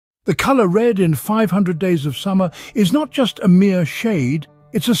The color red in 500 Days of Summer is not just a mere shade,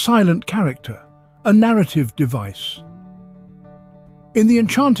 it's a silent character, a narrative device. In the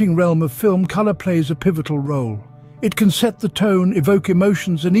enchanting realm of film, color plays a pivotal role. It can set the tone, evoke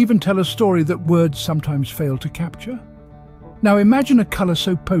emotions, and even tell a story that words sometimes fail to capture. Now imagine a color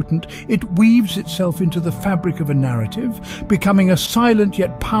so potent, it weaves itself into the fabric of a narrative, becoming a silent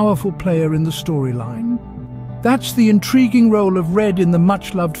yet powerful player in the storyline. That's the intriguing role of red in the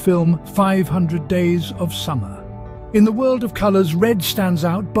much-loved film 500 Days of Summer. In the world of colors, red stands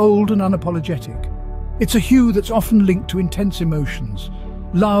out, bold and unapologetic. It's a hue that's often linked to intense emotions.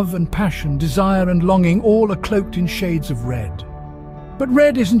 Love and passion, desire and longing, all are cloaked in shades of red. But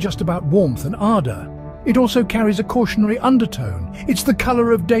red isn't just about warmth and ardor. It also carries a cautionary undertone. It's the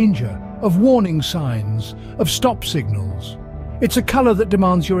color of danger, of warning signs, of stop signals. It's a color that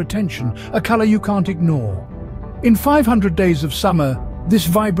demands your attention, a color you can't ignore. In 500 Days of Summer, this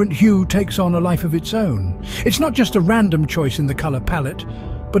vibrant hue takes on a life of its own. It's not just a random choice in the color palette,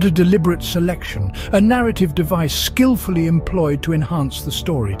 but a deliberate selection, a narrative device skillfully employed to enhance the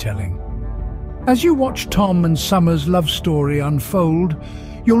storytelling. As you watch Tom and Summer's love story unfold,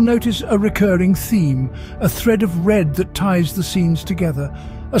 you'll notice a recurring theme, a thread of red that ties the scenes together,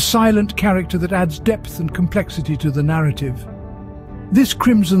 a silent character that adds depth and complexity to the narrative. This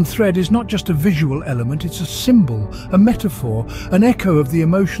crimson thread is not just a visual element, it's a symbol, a metaphor, an echo of the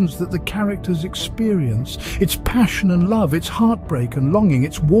emotions that the characters experience. It's passion and love, it's heartbreak and longing,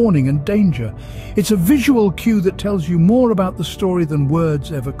 it's warning and danger. It's a visual cue that tells you more about the story than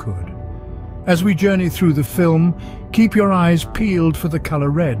words ever could. As we journey through the film, keep your eyes peeled for the color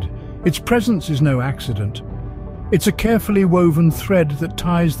red. Its presence is no accident. It's a carefully woven thread that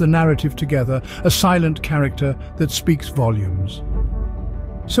ties the narrative together, a silent character that speaks volumes.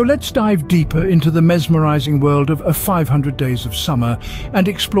 So let's dive deeper into the mesmerizing world of 500 Days of Summer and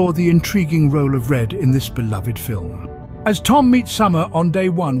explore the intriguing role of red in this beloved film. As Tom meets Summer on day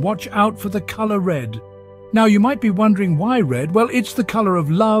one, watch out for the color red. Now you might be wondering why red? Well, it's the color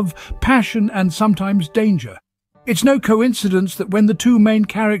of love, passion, and sometimes danger. It's no coincidence that when the two main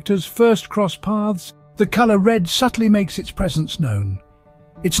characters first cross paths, the color red subtly makes its presence known.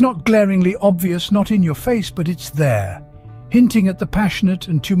 It's not glaringly obvious, not in your face, but it's there, hinting at the passionate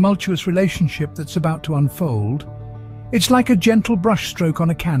and tumultuous relationship that's about to unfold. It's like a gentle brushstroke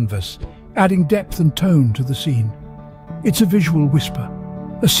on a canvas, adding depth and tone to the scene. It's a visual whisper,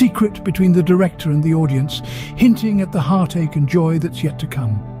 a secret between the director and the audience, hinting at the heartache and joy that's yet to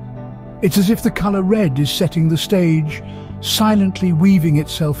come. It's as if the color red is setting the stage, silently weaving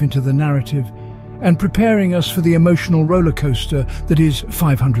itself into the narrative and preparing us for the emotional roller coaster that is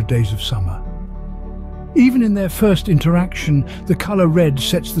 500 Days of Summer. Even in their first interaction, the color red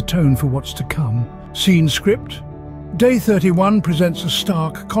sets the tone for what's to come. Scene script. Day 31 presents a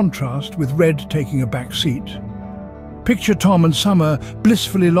stark contrast, with red taking a back seat. Picture Tom and Summer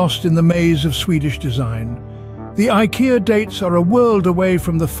blissfully lost in the maze of Swedish design. The IKEA dates are a world away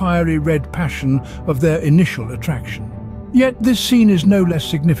from the fiery red passion of their initial attraction. Yet this scene is no less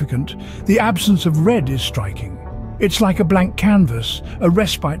significant. The absence of red is striking. It's like a blank canvas, a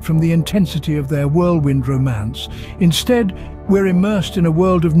respite from the intensity of their whirlwind romance. Instead, we're immersed in a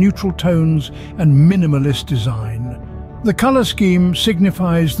world of neutral tones and minimalist design. The color scheme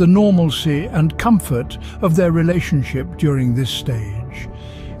signifies the normalcy and comfort of their relationship during this stage.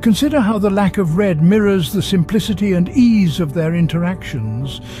 Consider how the lack of red mirrors the simplicity and ease of their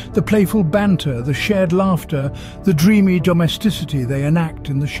interactions, the playful banter, the shared laughter, the dreamy domesticity they enact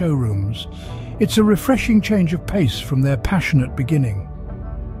in the showrooms. It's a refreshing change of pace from their passionate beginning.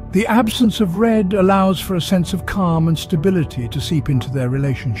 The absence of red allows for a sense of calm and stability to seep into their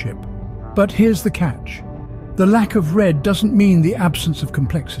relationship. But here's the catch. The lack of red doesn't mean the absence of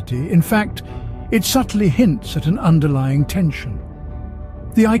complexity. In fact, it subtly hints at an underlying tension.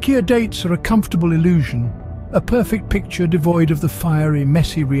 The IKEA dates are a comfortable illusion, a perfect picture devoid of the fiery,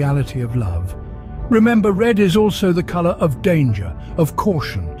 messy reality of love. Remember, red is also the color of danger, of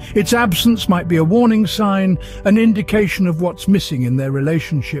caution. Its absence might be a warning sign, an indication of what's missing in their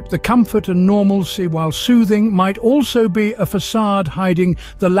relationship. The comfort and normalcy, while soothing, might also be a facade hiding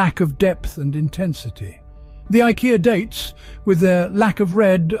the lack of depth and intensity. The IKEA dates, with their lack of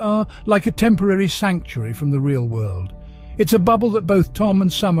red, are like a temporary sanctuary from the real world. It's a bubble that both Tom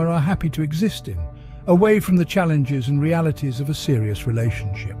and Summer are happy to exist in, away from the challenges and realities of a serious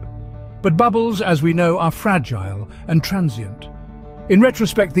relationship. But bubbles, as we know, are fragile and transient. In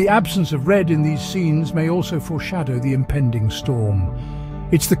retrospect, the absence of red in these scenes may also foreshadow the impending storm.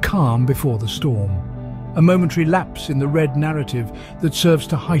 It's the calm before the storm, a momentary lapse in the red narrative that serves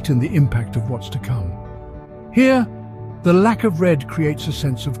to heighten the impact of what's to come. Here, The lack of red creates a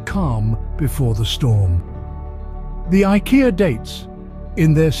sense of calm before the storm. The IKEA dates,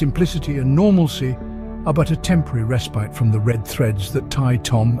 in their simplicity and normalcy, are but a temporary respite from the red threads that tie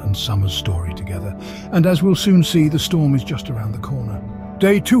Tom and Summer's story together. And as we'll soon see, the storm is just around the corner.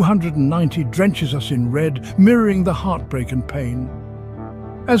 Day 290 drenches us in red, mirroring the heartbreak and pain.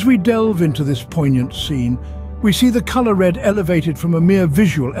 As we delve into this poignant scene, we see the color red elevated from a mere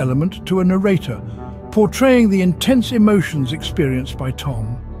visual element to a narrator, portraying the intense emotions experienced by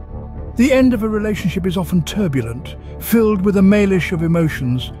Tom. The end of a relationship is often turbulent, filled with a melee of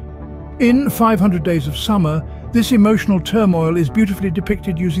emotions. In 500 Days of Summer, this emotional turmoil is beautifully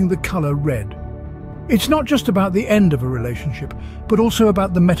depicted using the color red. It's not just about the end of a relationship, but also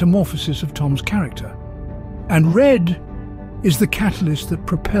about the metamorphosis of Tom's character. And red is the catalyst that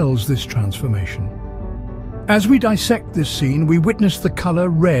propels this transformation. As we dissect this scene, we witness the color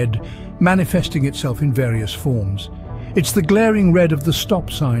red manifesting itself in various forms. It's the glaring red of the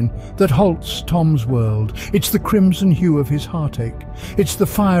stop sign that halts Tom's world. It's the crimson hue of his heartache. It's the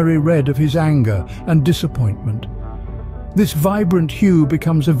fiery red of his anger and disappointment. This vibrant hue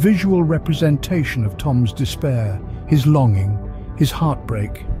becomes a visual representation of Tom's despair, his longing, his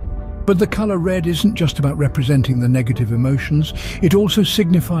heartbreak. But the color red isn't just about representing the negative emotions. It also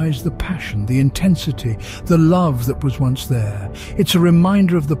signifies the passion, the intensity, the love that was once there. It's a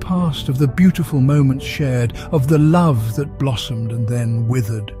reminder of the past, of the beautiful moments shared, of the love that blossomed and then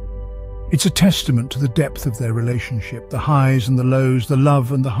withered. It's a testament to the depth of their relationship, the highs and the lows, the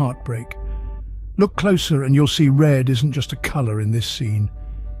love and the heartbreak. Look closer and you'll see red isn't just a color in this scene.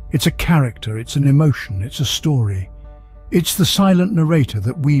 It's a character, it's an emotion, it's a story. It's the silent narrator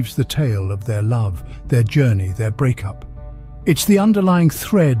that weaves the tale of their love, their journey, their breakup. It's the underlying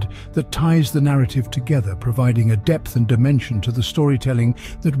thread that ties the narrative together, providing a depth and dimension to the storytelling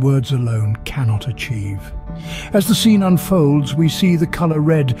that words alone cannot achieve. As the scene unfolds, we see the color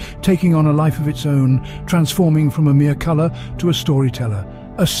red taking on a life of its own, transforming from a mere color to a storyteller,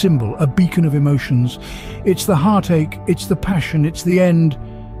 a symbol, a beacon of emotions. It's the heartache, it's the passion, it's the end,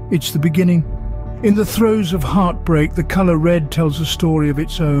 it's the beginning. In the throes of heartbreak, the color red tells a story of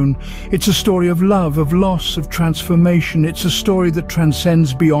its own. It's a story of love, of loss, of transformation. It's a story that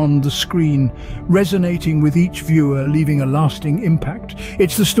transcends beyond the screen, resonating with each viewer, leaving a lasting impact.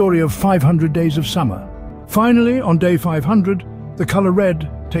 It's the story of 500 Days of Summer. Finally, on day 500, the color red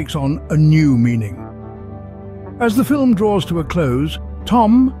takes on a new meaning. As the film draws to a close,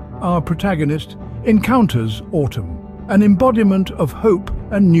 Tom, our protagonist, encounters autumn, an embodiment of hope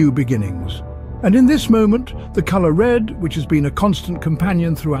and new beginnings. And in this moment, the color red, which has been a constant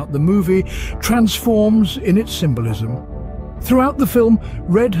companion throughout the movie, transforms in its symbolism. Throughout the film,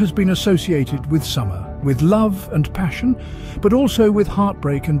 red has been associated with summer, with love and passion, but also with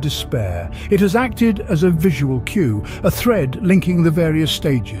heartbreak and despair. It has acted as a visual cue, a thread linking the various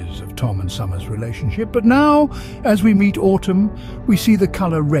stages of Tom and Summer's relationship. But now, as we meet autumn, we see the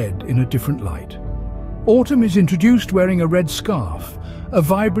color red in a different light. Autumn is introduced wearing a red scarf, a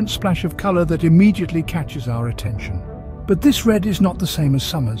vibrant splash of color that immediately catches our attention. But this red is not the same as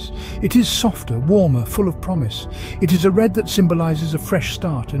Summer's. It is softer, warmer, full of promise. It is a red that symbolizes a fresh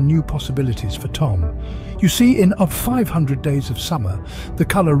start and new possibilities for Tom. You see, in 500 Days of Summer, the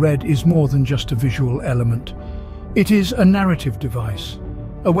color red is more than just a visual element. It is a narrative device,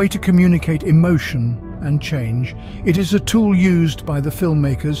 a way to communicate emotion and change. It is a tool used by the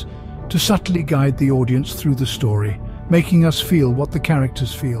filmmakers to subtly guide the audience through the story, making us feel what the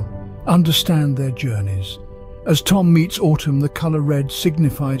characters feel, understand their journeys. As Tom meets autumn, the color red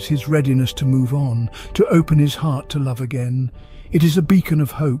signifies his readiness to move on, to open his heart to love again. It is a beacon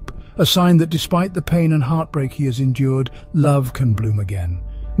of hope, a sign that despite the pain and heartbreak he has endured, love can bloom again.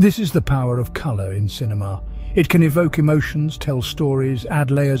 This is the power of color in cinema. It can evoke emotions, tell stories,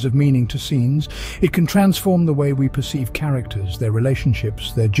 add layers of meaning to scenes. It can transform the way we perceive characters, their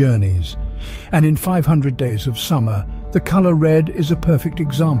relationships, their journeys. And in 500 Days of Summer, the color red is a perfect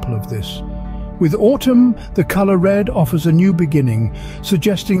example of this. With autumn, the color red offers a new beginning,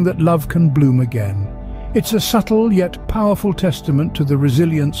 suggesting that love can bloom again. It's a subtle yet powerful testament to the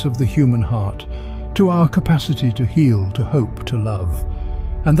resilience of the human heart, to our capacity to heal, to hope, to love.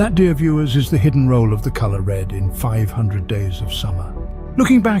 And that, dear viewers, is the hidden role of the color red in 500 Days of Summer.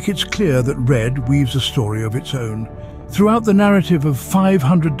 Looking back, it's clear that red weaves a story of its own. Throughout the narrative of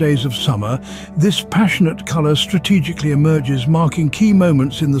 500 Days of Summer, this passionate color strategically emerges, marking key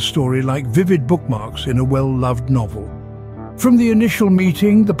moments in the story like vivid bookmarks in a well-loved novel. From the initial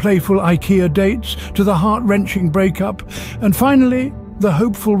meeting, the playful IKEA dates, to the heart-wrenching breakup, and finally, the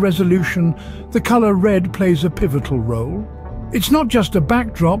hopeful resolution, the color red plays a pivotal role. It's not just a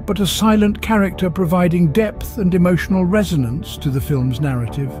backdrop, but a silent character providing depth and emotional resonance to the film's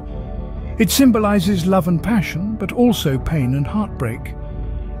narrative. It symbolizes love and passion, but also pain and heartbreak,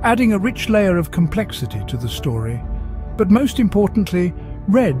 adding a rich layer of complexity to the story. But most importantly,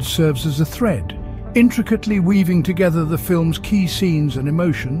 red serves as a thread, intricately weaving together the film's key scenes and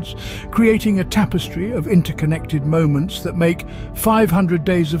emotions, creating a tapestry of interconnected moments that make 500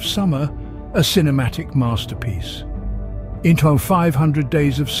 Days of Summer a cinematic masterpiece. In 500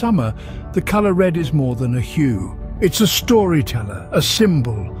 Days of Summer, the color red is more than a hue. It's a storyteller, a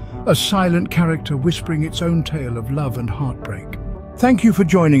symbol, a silent character whispering its own tale of love and heartbreak. Thank you for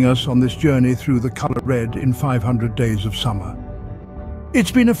joining us on this journey through the color red in 500 Days of Summer.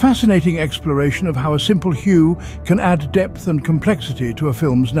 It's been a fascinating exploration of how a simple hue can add depth and complexity to a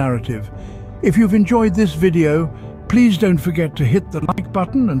film's narrative. If you've enjoyed this video, please don't forget to hit the like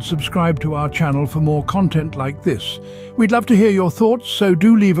button and subscribe to our channel for more content like this. We'd love to hear your thoughts, so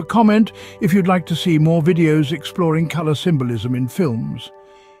do leave a comment if you'd like to see more videos exploring color symbolism in films.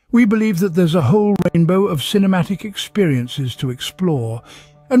 We believe that there's a whole rainbow of cinematic experiences to explore,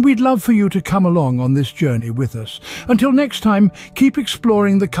 and we'd love for you to come along on this journey with us. Until next time, keep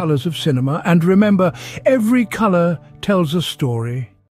exploring the colors of cinema, and remember, every color tells a story.